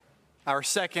Our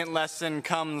second lesson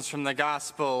comes from the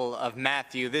Gospel of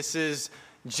Matthew. This is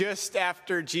just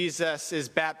after Jesus is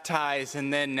baptized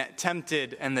and then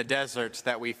tempted in the desert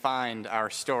that we find our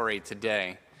story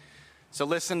today. So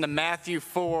listen to Matthew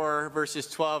 4, verses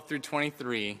 12 through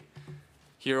 23.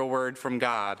 Hear a word from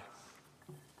God.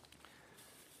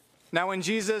 Now when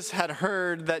Jesus had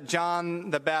heard that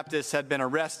John the Baptist had been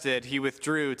arrested, he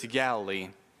withdrew to Galilee.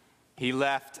 He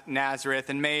left Nazareth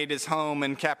and made his home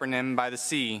in Capernaum by the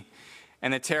sea, in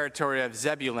the territory of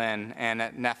Zebulun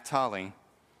and Naphtali,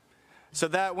 so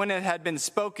that when it had been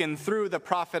spoken through the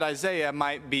prophet Isaiah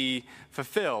might be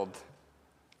fulfilled.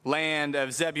 Land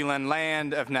of Zebulun,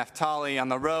 land of Naphtali, on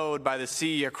the road by the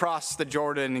sea, across the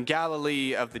Jordan,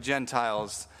 Galilee of the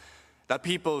Gentiles, the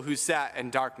people who sat in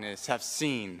darkness have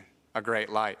seen a great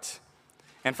light.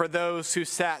 And for those who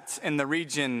sat in the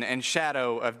region and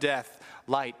shadow of death,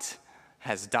 light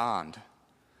has dawned.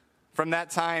 From that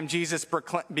time, Jesus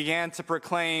began to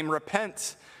proclaim,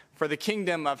 "Repent, for the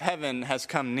kingdom of heaven has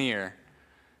come near."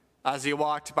 As he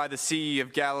walked by the Sea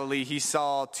of Galilee, he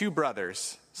saw two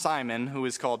brothers, Simon, who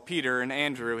is called Peter, and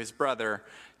Andrew, his brother,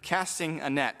 casting a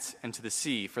net into the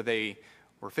sea, for they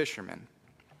were fishermen.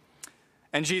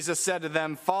 And Jesus said to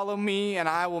them, "Follow me, and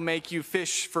I will make you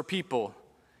fish for people."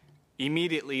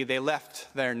 Immediately they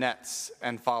left their nets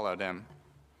and followed him.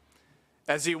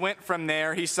 As he went from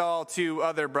there, he saw two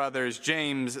other brothers,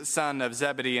 James, son of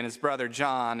Zebedee, and his brother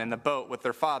John, in the boat with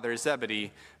their father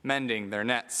Zebedee, mending their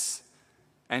nets.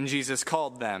 And Jesus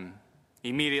called them.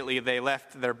 Immediately they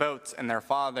left their boats and their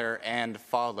father and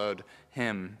followed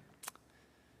him.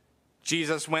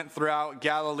 Jesus went throughout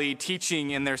Galilee,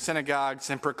 teaching in their synagogues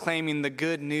and proclaiming the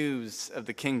good news of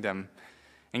the kingdom,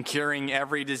 and curing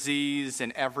every disease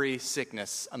and every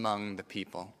sickness among the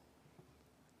people.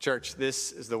 Church,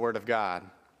 this is the word of God.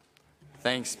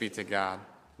 Thanks be to God.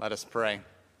 Let us pray.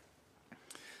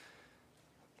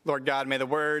 Lord God, may the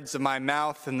words of my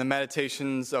mouth and the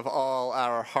meditations of all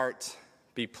our heart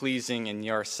be pleasing in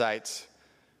your sight,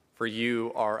 for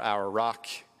you are our rock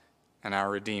and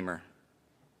our Redeemer.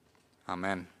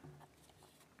 Amen.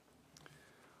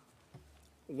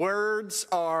 Words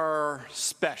are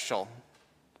special.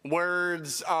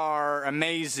 Words are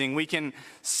amazing. We can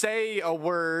say a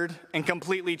word and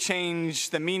completely change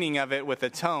the meaning of it with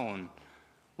a tone.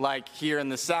 Like here in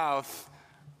the South,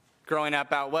 growing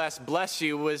up out west, bless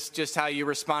you was just how you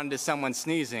responded to someone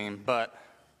sneezing, but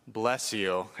bless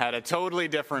you had a totally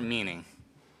different meaning.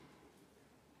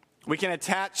 We can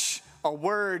attach a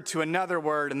word to another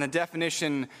word and the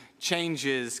definition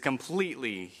changes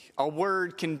completely. A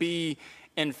word can be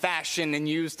in fashion and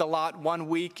used a lot one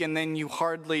week, and then you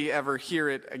hardly ever hear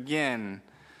it again.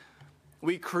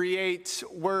 We create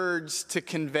words to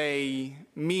convey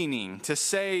meaning, to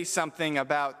say something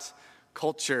about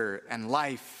culture and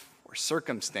life or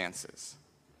circumstances.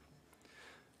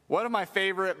 One of my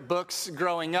favorite books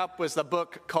growing up was the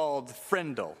book called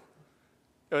Frindle.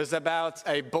 It was about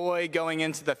a boy going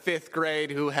into the 5th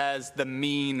grade who has the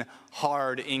mean,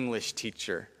 hard English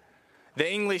teacher. The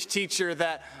English teacher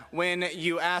that when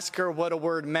you ask her what a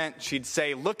word meant, she'd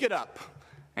say, "Look it up."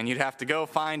 And you'd have to go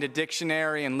find a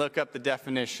dictionary and look up the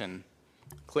definition.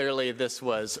 Clearly, this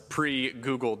was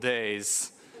pre-Google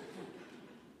days.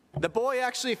 The boy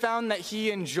actually found that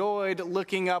he enjoyed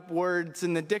looking up words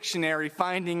in the dictionary,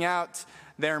 finding out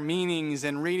their meanings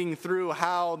and reading through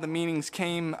how the meanings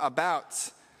came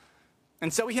about.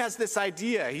 And so he has this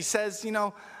idea. He says,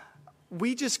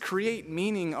 we just create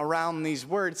meaning around these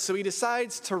words. So he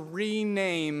decides to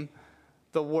rename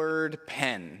the word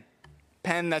pen.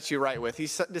 Pen that you write with. He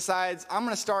decides, I'm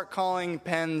going to start calling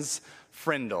pens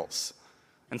frindles.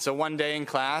 And so one day in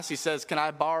class, he says, "Can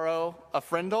I borrow a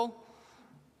frindle?"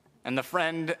 And a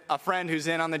friend who's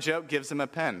in on the joke gives him a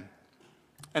pen.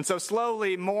 And so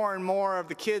slowly, more and more of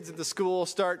the kids at the school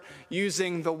start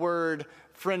using the word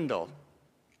frindle.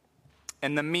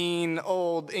 And the mean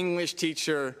old English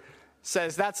teacher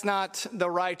says that's not the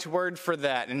right word for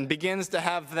that, and begins to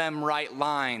have them write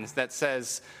lines that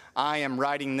says, "I am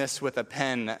writing this with a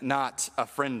pen, not a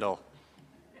frindle."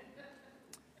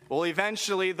 Well,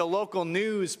 eventually the local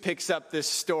news picks up this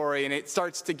story and it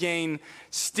starts to gain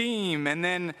steam, and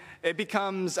then it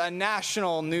becomes a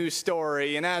national news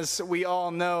story. And as we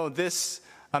all know, this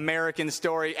American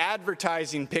story,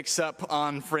 advertising picks up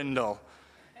on frindle.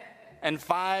 And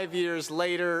 5 years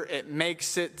later, it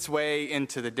makes its way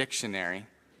into the dictionary.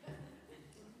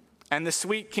 And the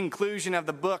sweet conclusion of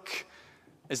the book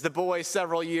is the boy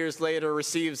several years later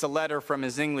receives a letter from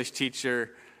his English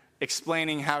teacher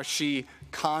explaining how she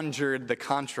conjured the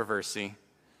controversy.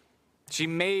 She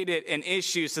made it an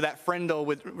issue so that frindle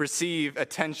would receive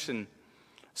attention,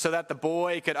 so that the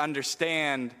boy could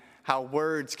understand how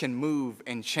words can move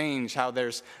and change, how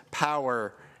there's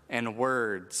power in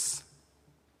words.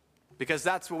 Because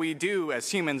that's what we do as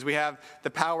humans. We have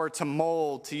the power to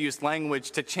mold, to use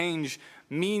language, to change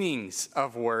meanings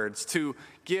of words, to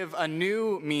give a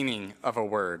new meaning of a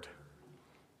word.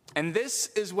 And this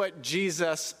is what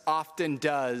Jesus often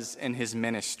does in his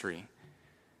ministry.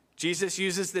 Jesus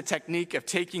uses the technique of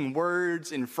taking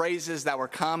words and phrases that were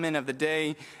common of the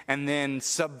day and then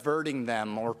subverting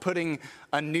them or putting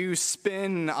a new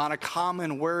spin on a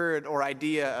common word or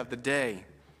idea of the day.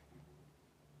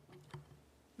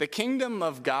 The kingdom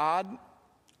of God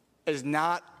is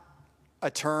not a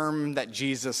term that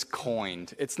Jesus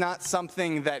coined. It's not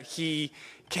something that he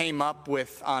came up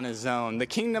with on his own. The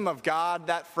kingdom of God,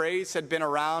 that phrase had been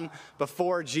around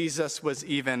before Jesus was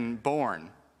even born.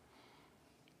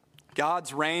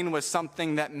 God's reign was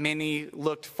something that many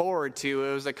looked forward to.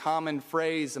 It was a common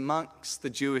phrase amongst the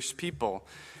Jewish people.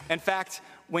 In fact,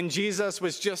 when Jesus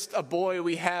was just a boy,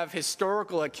 we have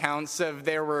historical accounts of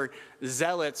there were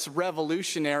zealots,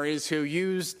 revolutionaries who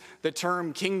used the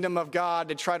term kingdom of God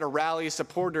to try to rally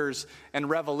supporters in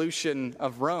revolution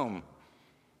of Rome.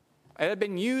 It had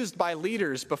been used by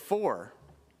leaders before.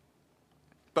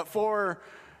 But for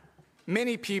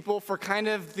many people, for kind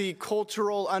of the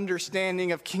cultural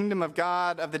understanding of kingdom of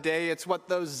God of the day, it's what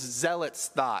those zealots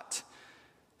thought,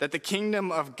 that the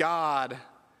kingdom of God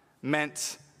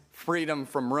meant freedom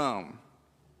from Rome,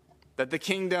 that the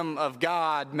kingdom of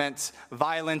God meant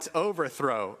violent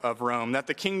overthrow of Rome, that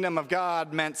the kingdom of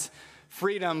God meant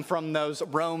freedom from those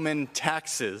Roman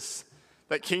taxes,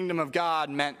 that kingdom of God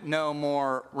meant no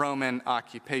more Roman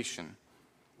occupation.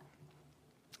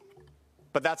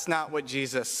 But that's not what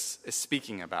Jesus is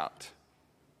speaking about.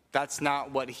 That's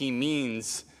not what he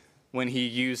means when he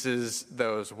uses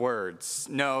those words.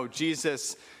 No,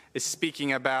 Jesus is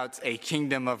speaking about a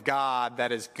kingdom of God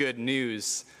that is good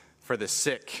news for the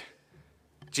sick.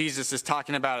 Jesus is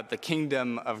talking about the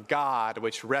kingdom of God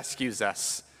which rescues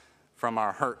us from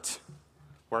our hurt,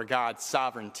 where God's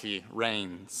sovereignty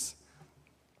reigns.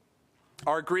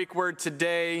 Our Greek word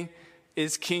today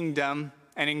is kingdom,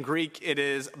 and in Greek it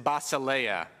is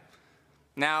basileia.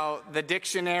 Now, the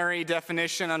dictionary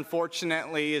definition,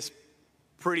 unfortunately, is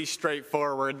pretty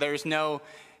straightforward. There's no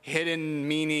hidden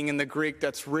meaning in the Greek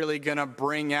that's really going to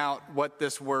bring out what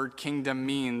this word kingdom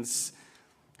means.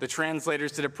 The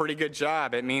translators did a pretty good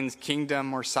job. It means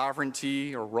kingdom or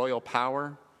sovereignty or royal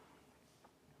power.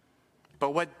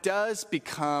 But what does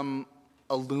become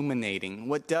illuminating,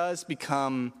 what does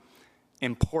become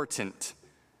important,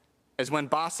 is when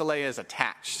basileia is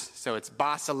attached. So it's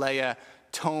basileia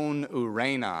ton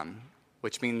oureinon,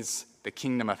 which means the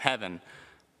kingdom of heaven.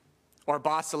 Or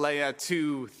basileia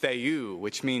tou theou,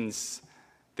 which means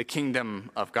the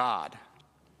kingdom of God.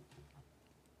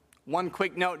 One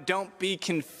quick note, don't be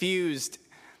confused.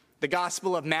 The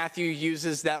Gospel of Matthew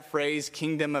uses that phrase,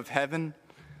 kingdom of heaven.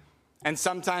 And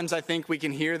sometimes I think we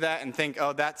can hear that and think,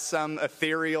 oh, that's some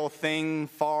ethereal thing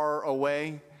far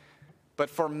away.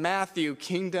 But for Matthew,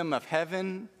 kingdom of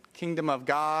heaven, kingdom of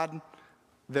God,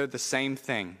 they're the same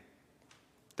thing.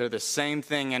 They're the same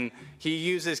thing. And he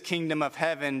uses kingdom of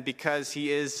heaven because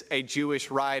he is a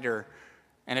Jewish writer.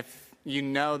 And if you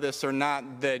know this or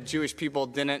not, the Jewish people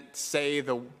didn't say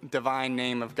the divine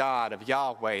name of God, of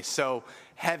Yahweh. So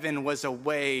heaven was a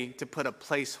way to put a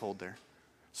placeholder.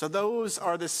 So those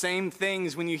are the same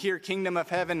things. When you hear kingdom of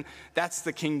heaven, that's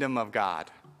the kingdom of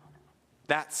God.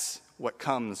 That's what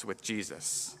comes with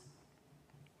Jesus.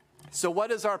 So what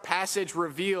does our passage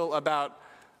reveal about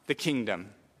the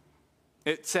kingdom?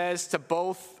 It says to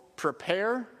both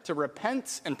prepare, to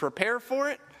repent and prepare for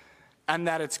it, and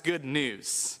that it's good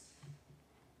news.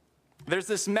 There's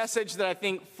this message that I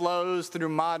think flows through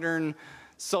modern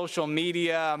social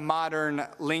media, modern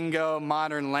lingo,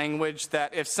 modern language,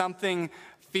 that if something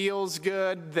feels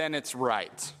good, then it's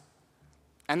right.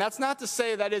 And that's not to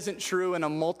say that isn't true in a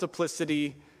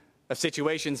multiplicity of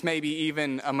situations, maybe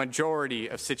even a majority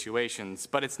of situations,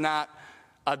 but it's not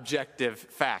objective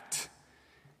fact.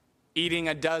 Eating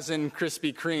a dozen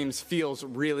Krispy Kremes feels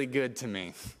really good to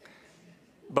me.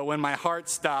 But when my heart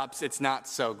stops, it's not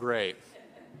so great.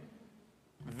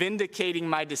 Vindicating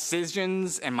my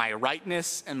decisions and my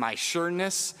rightness and my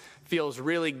sureness feels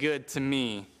really good to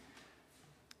me.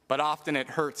 But often it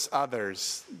hurts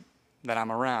others that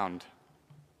I'm around.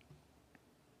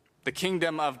 The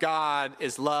kingdom of God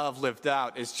is love lived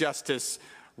out, is justice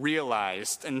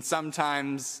realized. And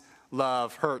sometimes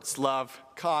love hurts. Love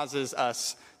causes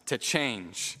us to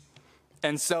change.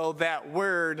 And so that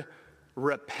word,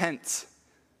 repent,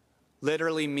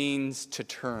 literally means to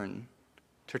turn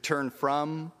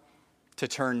from, to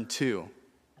turn to.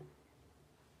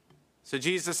 So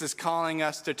Jesus is calling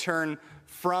us to turn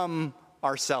from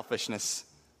our selfishness,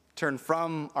 turn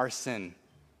from our sin,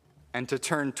 and to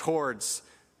turn towards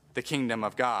the kingdom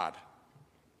of God.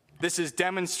 This is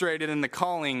demonstrated in the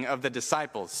calling of the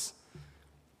disciples.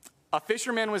 A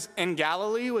fisherman in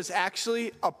Galilee was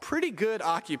actually a pretty good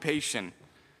occupation.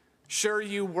 Sure,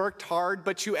 you worked hard,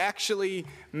 but you actually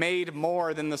made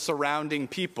more than the surrounding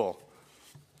people.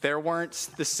 There weren't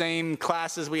the same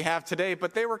classes we have today,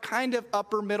 but they were kind of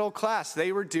upper middle class.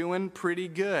 They were doing pretty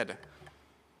good.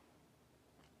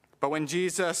 But when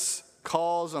Jesus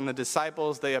calls on the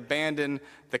disciples, they abandon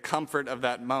the comfort of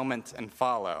that moment and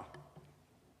follow.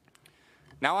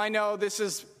 Now, I know this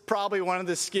is probably one of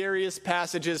the scariest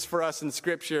passages for us in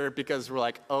Scripture because we're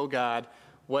like, oh God,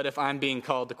 what if I'm being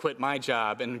called to quit my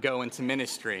job and go into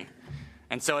ministry?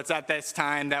 And so it's at this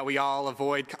time that we all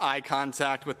avoid eye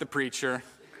contact with the preacher,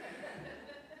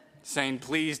 saying,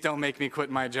 please don't make me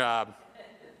quit my job.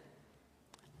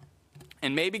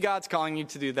 And maybe God's calling you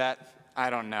to do that. I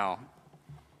don't know.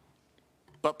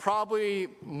 But probably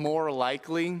more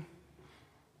likely,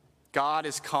 God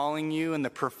is calling you in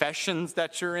the professions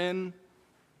that you're in,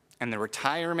 and the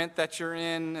retirement that you're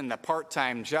in, and the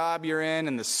part-time job you're in,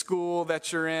 and the school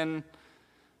that you're in,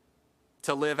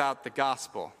 to live out the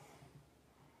gospel,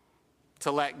 to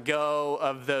let go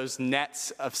of those nets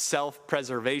of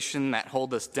self-preservation that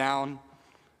hold us down,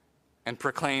 and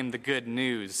proclaim the good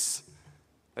news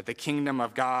that the kingdom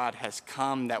of God has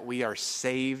come, that we are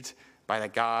saved by the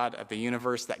God of the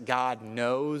universe, that God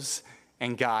knows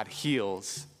and God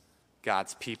heals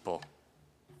God's people.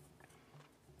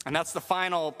 And that's the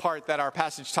final part that our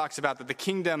passage talks about, that the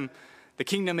kingdom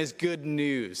is good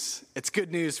news. It's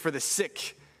good news for the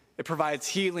sick. It provides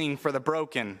healing for the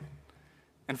broken.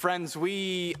 And friends,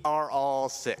 we are all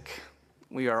sick.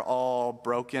 We are all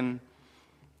broken.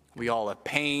 We all have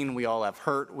pain. We all have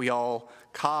hurt. We all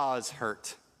cause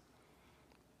hurt.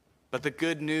 But the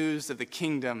good news of the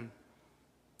kingdom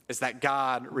is that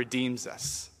God redeems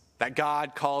us, that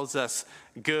God calls us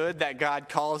good, that God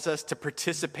calls us to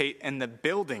participate in the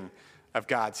building of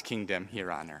God's kingdom here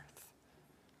on earth.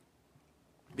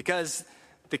 Because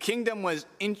the kingdom was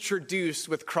introduced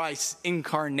with Christ's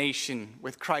incarnation,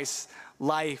 with Christ's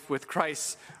life, with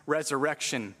Christ's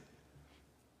resurrection.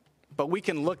 But we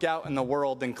can look out in the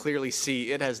world and clearly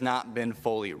see it has not been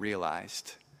fully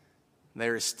realized.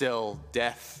 There is still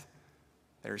death.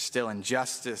 There's still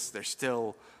injustice. There's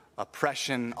still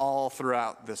oppression all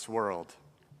throughout this world.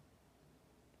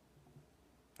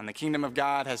 And the kingdom of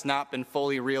God has not been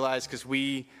fully realized because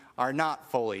we are not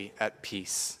fully at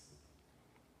peace.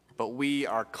 But we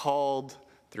are called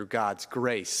through God's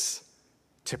grace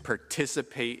to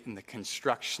participate in the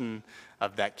construction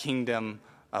of that kingdom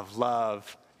of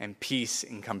love and peace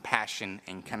and compassion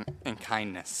and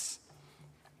kindness.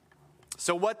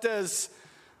 So what does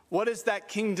that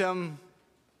kingdom,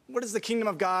 what does the kingdom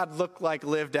of God look like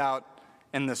lived out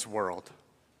in this world?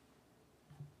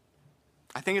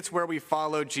 I think it's where we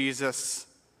follow Jesus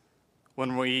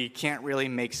when we can't really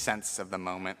make sense of the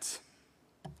moment.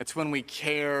 It's when we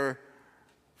care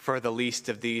for the least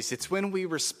of these. It's when we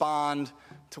respond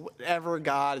to whatever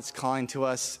God is calling to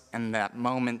us in that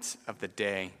moment of the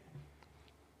day.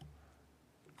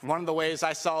 One of the ways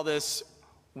I saw this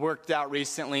worked out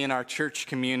recently in our church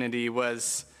community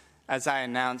was, as I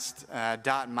announced,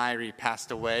 Dot Myrie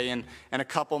passed away, and a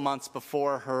couple months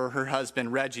before her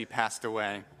husband Reggie passed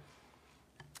away.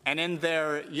 And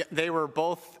they were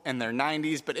both in their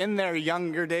 90s, but in their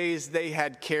younger days, they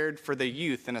had cared for the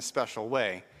youth in a special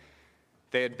way.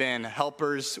 They had been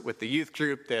helpers with the youth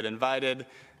group. They had invited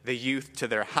the youth to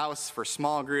their house for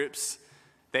small groups.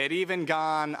 They had even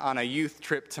gone on a youth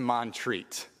trip to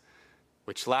Montreat,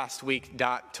 which last week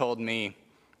Dot told me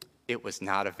it was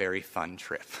not a very fun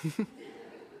trip.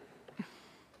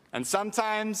 And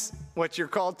sometimes what you're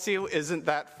called to isn't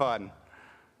that fun.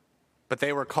 But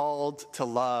they were called to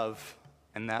love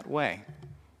in that way.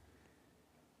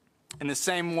 In the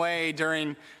same way,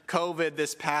 during COVID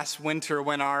this past winter,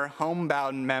 when our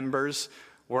homebound members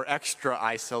were extra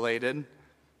isolated,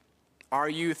 our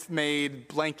youth made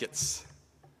blankets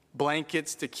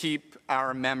to keep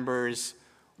our members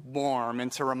warm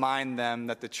and to remind them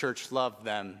that the church loved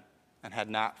them and had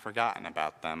not forgotten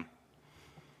about them.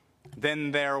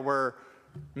 Then there were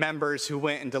members who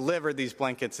went and delivered these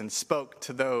blankets and spoke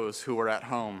to those who were at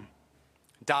home.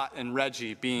 Dot and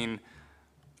Reggie being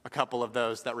a couple of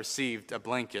those that received a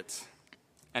blanket.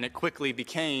 And it quickly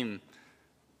became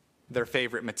their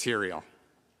favorite material.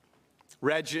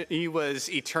 Reggie was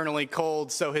eternally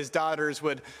cold, so his daughters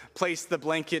would place the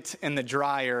blanket in the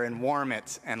dryer and warm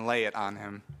it and lay it on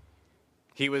him.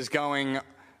 He was going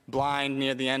blind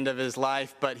near the end of his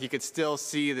life, but he could still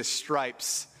see the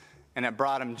stripes, and it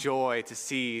brought him joy to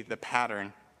see the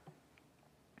pattern.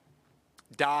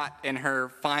 Dot, in her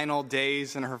final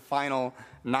days and her final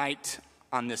night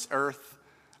on this earth,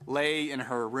 lay in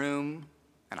her room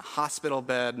in a hospital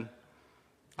bed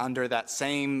under that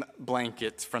same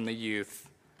blanket from the youth,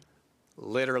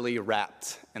 literally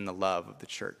wrapped in the love of the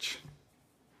church.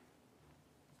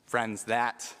 Friends,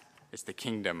 that is the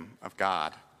kingdom of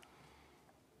God.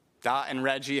 Dot and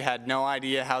Reggie had no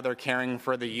idea how their caring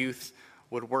for the youth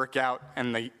would work out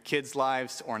in the kids'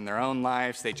 lives or in their own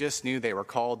lives. They just knew they were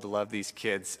called to love these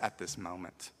kids at this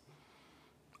moment.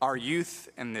 Our youth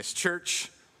in this church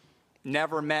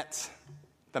never met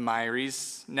the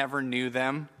Myries, never knew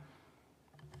them,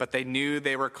 but they knew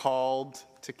they were called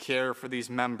to care for these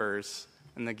members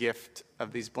and the gift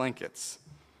of these blankets.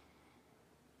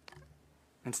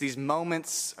 It's these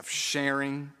moments of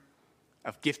sharing,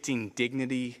 of gifting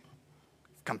dignity,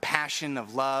 compassion,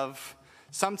 of love,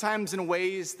 sometimes in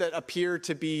ways that appear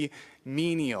to be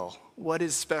menial. What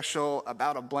is special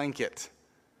about a blanket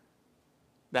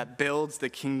that builds the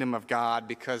kingdom of God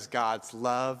because God's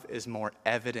love is more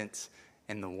evident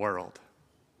in the world?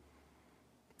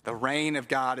 The reign of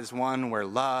God is one where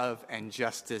love and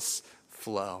justice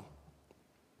flow.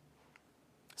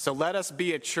 So let us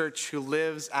be a church who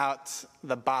lives out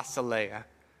the basileia,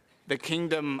 the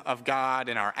kingdom of God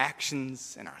in our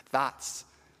actions, in our thoughts,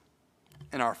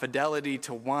 in our fidelity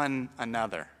to one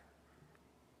another.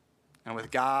 And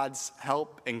with God's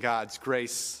help and God's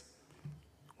grace,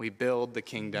 we build the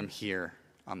kingdom here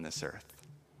on this earth.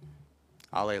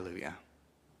 Alleluia.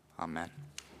 Amen.